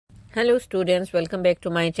Hello students, welcome back to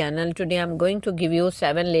my channel. Today I am going to give you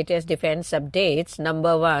 7 latest defense updates.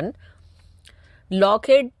 Number 1,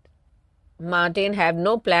 Lockheed Martin have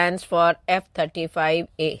no plans for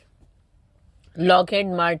F-35A. Lockheed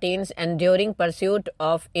Martin's enduring pursuit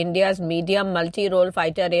of India's medium multi-role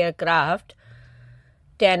fighter aircraft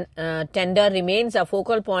tender remains a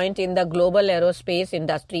focal point in the global aerospace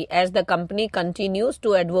industry as the company continues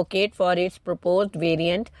to advocate for its proposed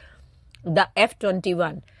variant, the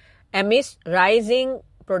F-21. Amidst rising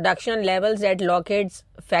production levels at Lockheed's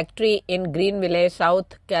factory in Greenville,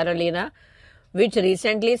 South Carolina, which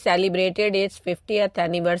recently celebrated its 50th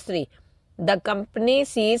anniversary, the company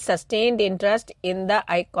sees sustained interest in the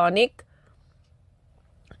iconic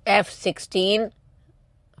F-16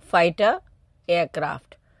 fighter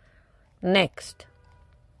aircraft. Next,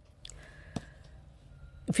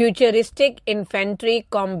 Futuristic Infantry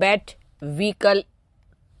Combat Vehicle.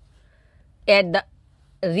 At the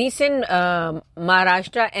recent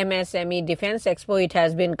Maharashtra MSME Defense Expo, it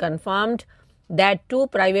has been confirmed that two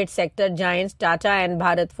private sector giants, Tata and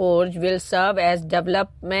Bharat Forge, will serve as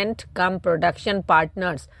development cum production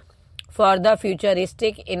partners for the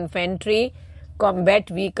Futuristic Infantry Combat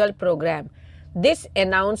Vehicle program. This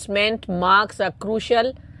announcement marks a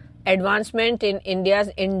crucial advancement in India's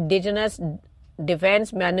indigenous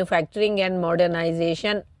defense manufacturing and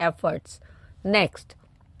modernization efforts. Next,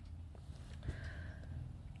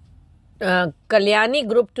 Kalyani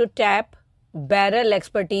Group to tap barrel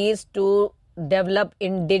expertise to develop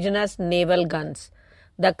indigenous naval guns.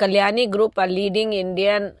 The Kalyani Group, a leading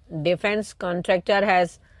Indian defense contractor,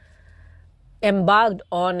 has embarked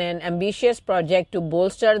on an ambitious project to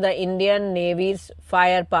bolster the Indian Navy's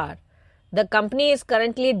firepower. The company is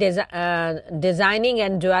currently designing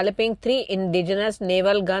and developing 3 indigenous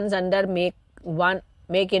naval guns under Make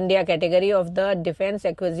India category of the Defense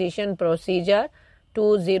Acquisition Procedure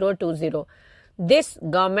 2020. This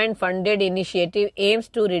government-funded initiative aims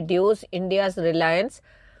to reduce India's reliance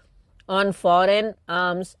on foreign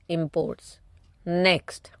arms imports.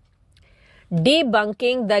 Next,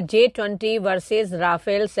 debunking the J20 versus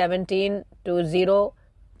Rafale 17-0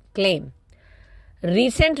 claim.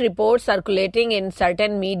 Recent reports circulating in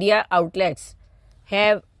certain media outlets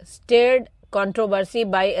have stirred controversy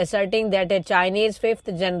by asserting that a Chinese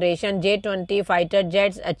 5th generation J-20 fighter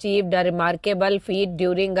jets achieved a remarkable feat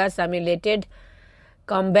during a simulated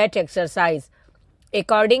combat exercise.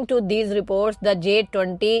 According to these reports, the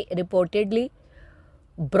J-20 reportedly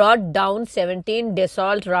brought down 17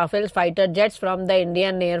 Dassault Rafale fighter jets from the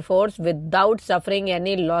Indian Air Force without suffering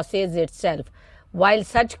any losses itself. While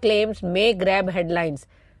such claims may grab headlines,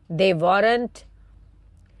 they warrant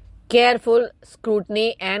careful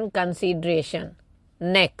scrutiny and consideration.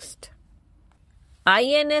 Next,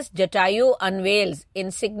 INS Jatayu unveils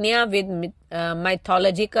insignia with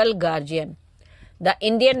Mythological Guardian. The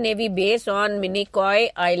Indian Navy base on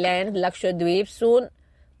Minicoy Island, Lakshadweep, soon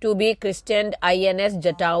to be christened INS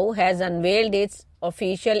Jatayu, has unveiled its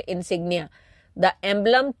official insignia. The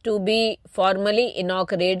emblem, to be formally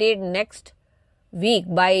inaugurated next week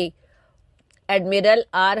by Admiral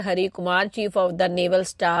R. Hari Kumar, Chief of the Naval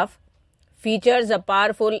Staff, features a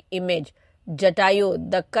powerful image, Jatayu,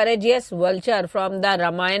 the courageous vulture from the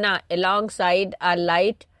Ramayana, alongside a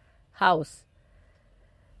lighthouse.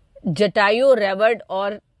 Jatayu, revered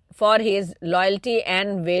for his loyalty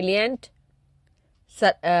and valiant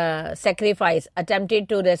sacrifice, attempted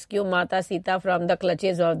to rescue Mata Sita from the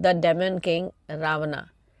clutches of the demon king Ravana.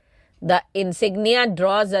 The insignia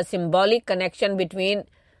draws a symbolic connection between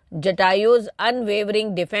Jatayu's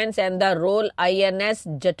unwavering defense and the role INS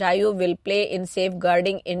Jatayu will play in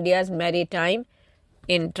safeguarding India's maritime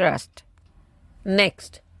interest.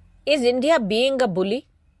 Next, is India being a bully?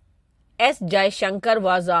 S. Jaishankar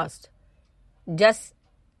was asked. Just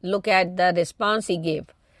look at the response he gave.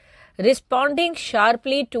 Responding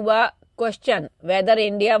sharply to a question whether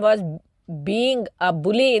India was being a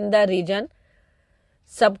bully in the region,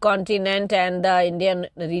 subcontinent and the Indian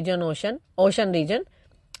region, ocean region,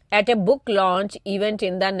 at a book launch event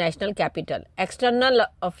in the national capital, External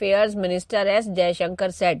Affairs Minister S.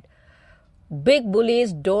 Jaishankar said, "Big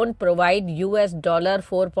bullies don't provide US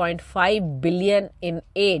 $4.5 billion in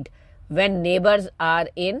aid when neighbors are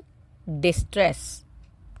in distress."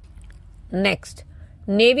 Next,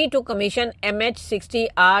 Navy to commission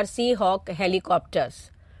MH-60R Seahawk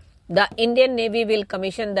helicopters. The Indian Navy will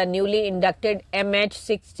commission the newly inducted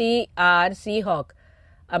MH-60R Seahawk,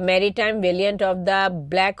 a maritime variant of the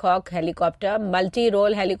Black Hawk helicopter,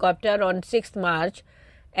 multi-role helicopter, on 6th March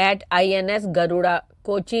at INS Garuda,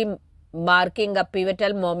 Kochi, marking a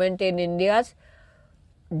pivotal moment in India's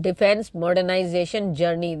defense modernization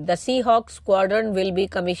journey. The Seahawk squadron will be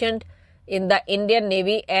commissioned in the Indian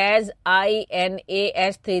Navy as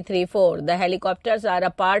INS 334. The helicopters are a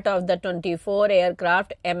part of the 24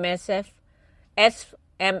 aircraft SMS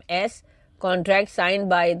contract signed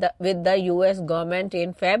with the US government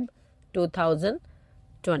in Feb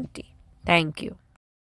 2020. Thank you.